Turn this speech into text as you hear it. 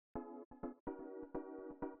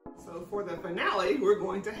So for the finale, we're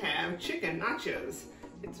going to have chicken nachos.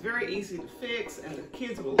 It's very easy to fix and the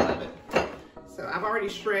kids will love it. So I've already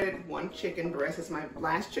shredded one chicken breast. It's my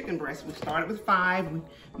last chicken breast. We started with 5. We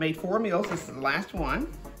made 4 meals. This is the last one.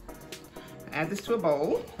 Add this to a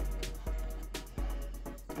bowl.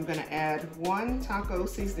 I'm gonna add 1 taco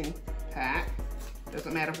seasoning pack.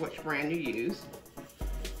 Doesn't matter which brand you use.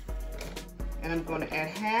 And I'm going to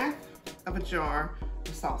add half of a jar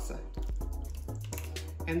of salsa.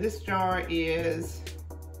 And this jar is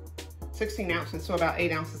 16 ounces, so about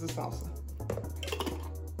 8 ounces of salsa.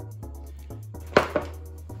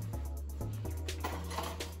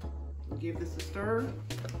 Give this a stir.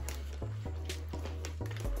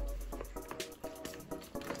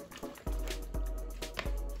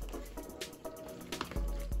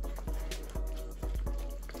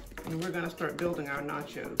 And we're gonna start building our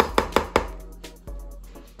nachos.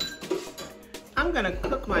 I'm gonna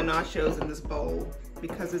cook my nachos in this bowl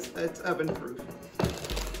because it's oven proof.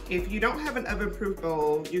 If you don't have an oven proof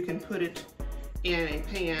bowl, you can put it in a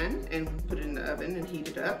pan and put it in the oven and heat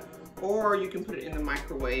it up, or you can put it in the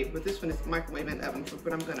microwave, but this one is microwave and oven proof,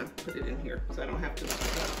 but I'm gonna put it in here so I don't have to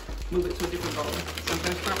move it to a different bowl. So I'm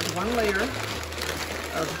gonna start with 1 layer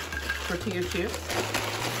of tortilla chips.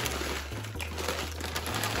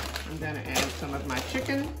 I'm gonna add some of my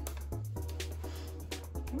chicken.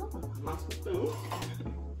 Oh, I lost my spoon.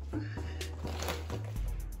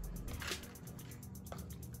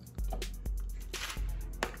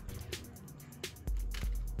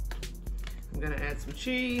 I'm gonna add some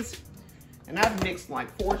cheese. And I've mixed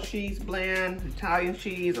like 4 cheese blend, Italian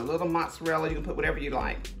cheese, a little mozzarella. You can put whatever you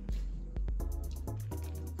like.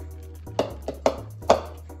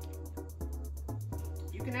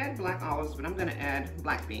 You can add black olives, but I'm gonna add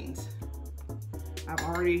black beans. I've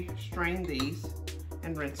already strained these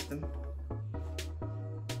and rinsed them.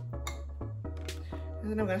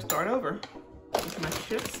 And then I'm gonna start over with my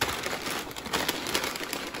chips.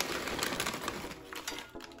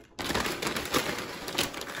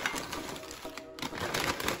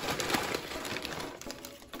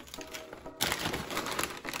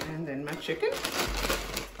 And then my chicken.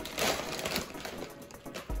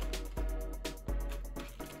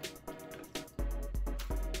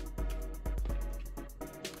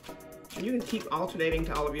 And you can keep alternating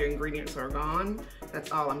till all of your ingredients are gone.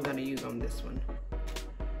 That's all I'm gonna use on this one.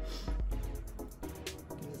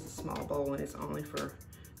 It's a small bowl and it's only for,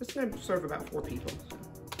 it's gonna serve about 4 people.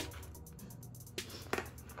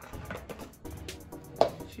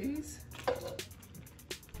 So. Cheese.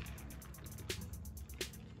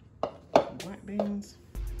 Black beans.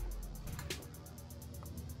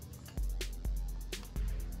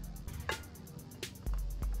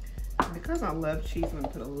 Because I love cheese, I'm gonna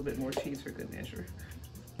put a little bit more cheese for good measure.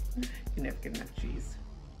 You never get enough cheese.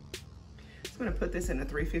 So I'm gonna put this in a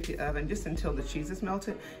 350 oven just until the cheese is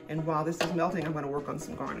melted. And while this is melting, I'm gonna work on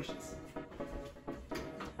some garnishes.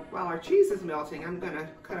 While our cheese is melting, I'm gonna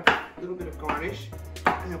cut up a little bit of garnish.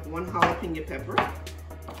 I have 1 jalapeno pepper.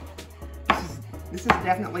 This is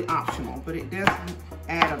definitely optional, but it does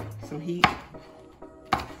add some heat.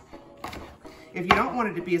 If you don't want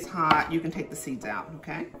it to be as hot, you can take the seeds out,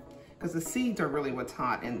 okay? Because the seeds are really what's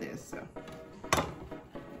hot in this, so.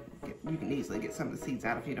 You can easily get some of the seeds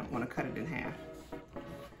out if you don't want to cut it in half.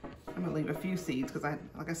 I'm gonna leave a few seeds because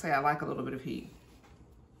like I say, I like a little bit of heat.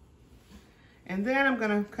 And then I'm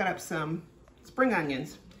gonna cut up some spring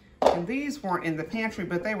onions. And these weren't in the pantry,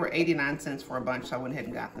 but they were 89 cents for a bunch, so I went ahead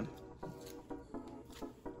and got them.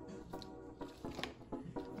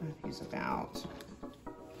 Use about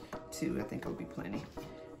 2, I think it'll be plenty.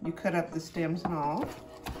 You cut up the stems and all.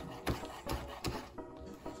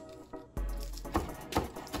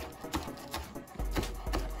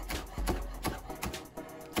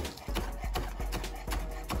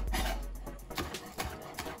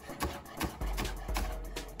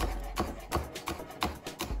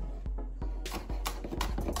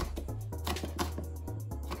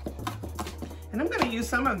 And I'm going to use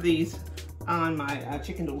some of these on my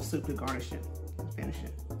chicken noodle soup to garnish it and finish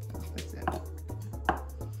it. So that's it.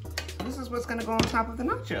 So this is what's going to go on top of the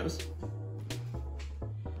nachos.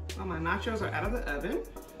 Well, my nachos are out of the oven.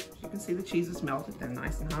 As you can see, the cheese is melted. They're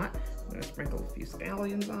nice and hot. I'm going to sprinkle a few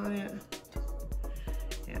scallions on it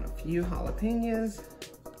and a few jalapenos.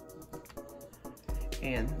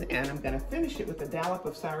 And I'm going to finish it with a dollop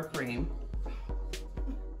of sour cream.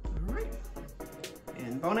 All right.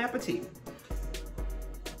 And bon appetit.